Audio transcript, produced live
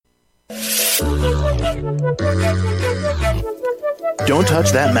Don't touch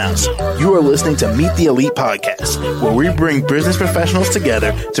that mouse. You are listening to Meet the Elite Podcast, where we bring business professionals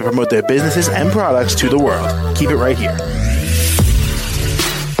together to promote their businesses and products to the world. Keep it right here.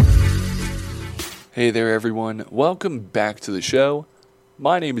 Hey there, everyone. Welcome back to the show.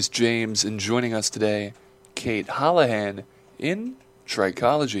 My name is James, and joining us today, Kate Holohan in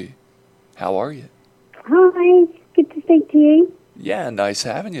Trichology. How are you? Hi, good to speak to you. Yeah, nice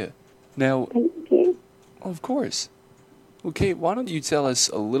having you. Now, Thank you. of course. Well, Kate, why don't you tell us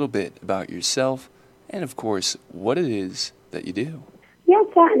a little bit about yourself and, of course, what it is that you do? Yeah,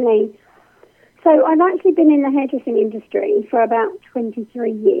 certainly. So I've actually been in the hairdressing industry for about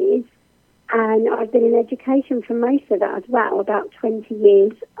 23 years, and I've been in education for most of that as well, about 20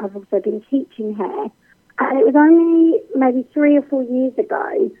 years. I've also been teaching hair. And it was only maybe 3 or 4 years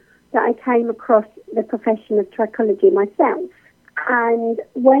ago that I came across the profession of trichology myself. And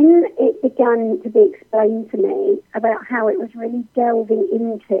when it began to be explained to me about how it was really delving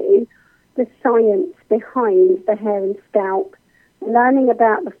into the science behind the hair and scalp, learning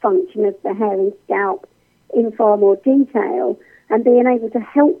about the function of the hair and scalp in far more detail, and being able to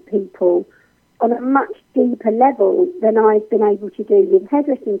help people on a much deeper level than I've been able to do with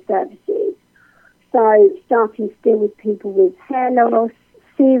hairdressing services. So starting still with people with hair loss,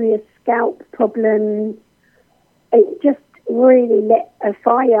 serious scalp problems, it just really lit a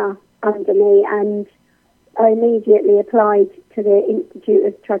fire under me, and I immediately applied to the Institute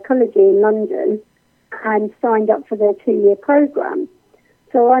of Trichology in London and signed up for their 2-year program.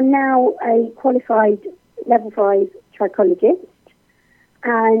 So I'm now a qualified level 5 trichologist,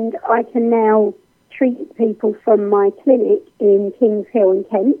 and I can now treat people from my clinic in Kings Hill in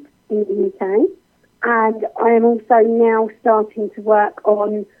Kent in the UK. And I am also now starting to work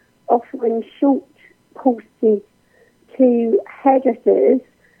on offering short courses to hairdressers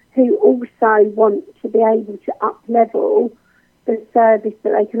who also want to be able to up-level the service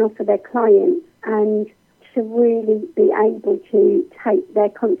that they can offer their clients and to really be able to take their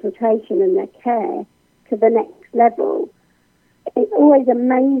consultation and their care to the next level. It always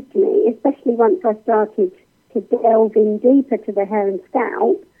amazed me, especially once I started to delve in deeper to the hair and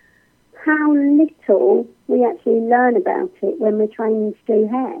scalp, how little we actually learn about it when we're training to do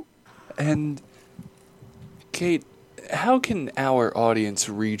hair. And, Kate, how can our audience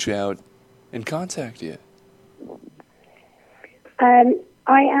reach out and contact you? I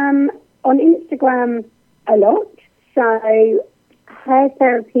am on Instagram a lot, so Hair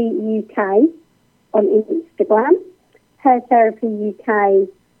Therapy UK on Instagram, Hair Therapy UK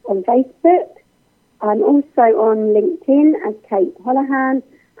on Facebook. I'm also on LinkedIn as Kate Holohan,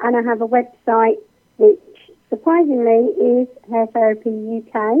 and I have a website which surprisingly is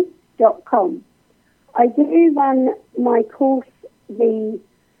hairtherapyuk.com. I do run my course, the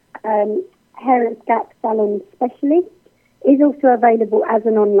Hair and Scalp Salon Specialist, is also available as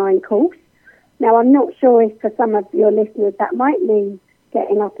an online course. Now, I'm not sure if for some of your listeners that might mean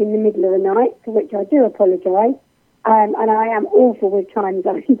getting up in the middle of the night, for which I do apologise, and I am awful with time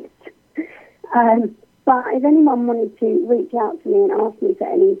zones. But if anyone wanted to reach out to me and ask me for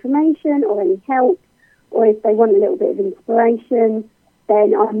any information or any help, or if they want a little bit of inspiration,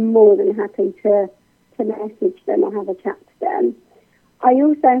 then I'm more than happy to message them or have a chat to them. I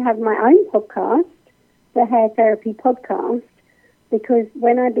also have my own podcast, the Hair Therapy Podcast, because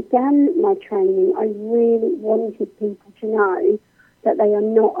when I began my training, I really wanted people to know that they are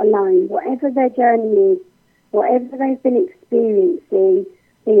not alone. Whatever their journey is, whatever they've been experiencing,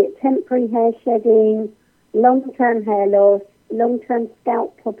 be it temporary hair shedding, long-term hair loss, long-term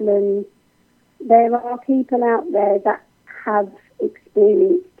scalp problems, there are people out there that have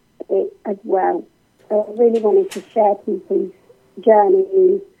experienced it as well. So I really wanted to share people's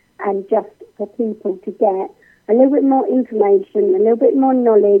journeys and just for people to get a little bit more information, a little bit more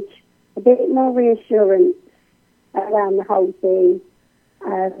knowledge, a bit more reassurance around the whole thing.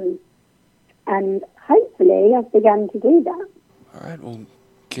 And hopefully I've begun to do that. All right. Well,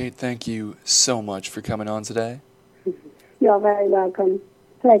 Kate, thank you so much for coming on today. You're very welcome.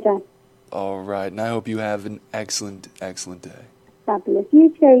 Pleasure. All right. And I hope you have an excellent, excellent day. Fabulous. You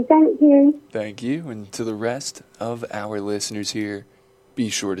too. Thank you. Thank you. And to the rest of our listeners here, be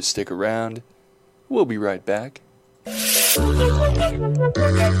sure to stick around. We'll be right back.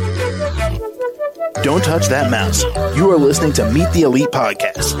 Don't touch that mouse. You are listening to Meet the Elite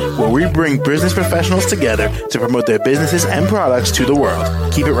Podcast, where we bring business professionals together to promote their businesses and products to the world.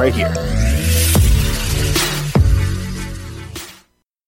 Keep it right here.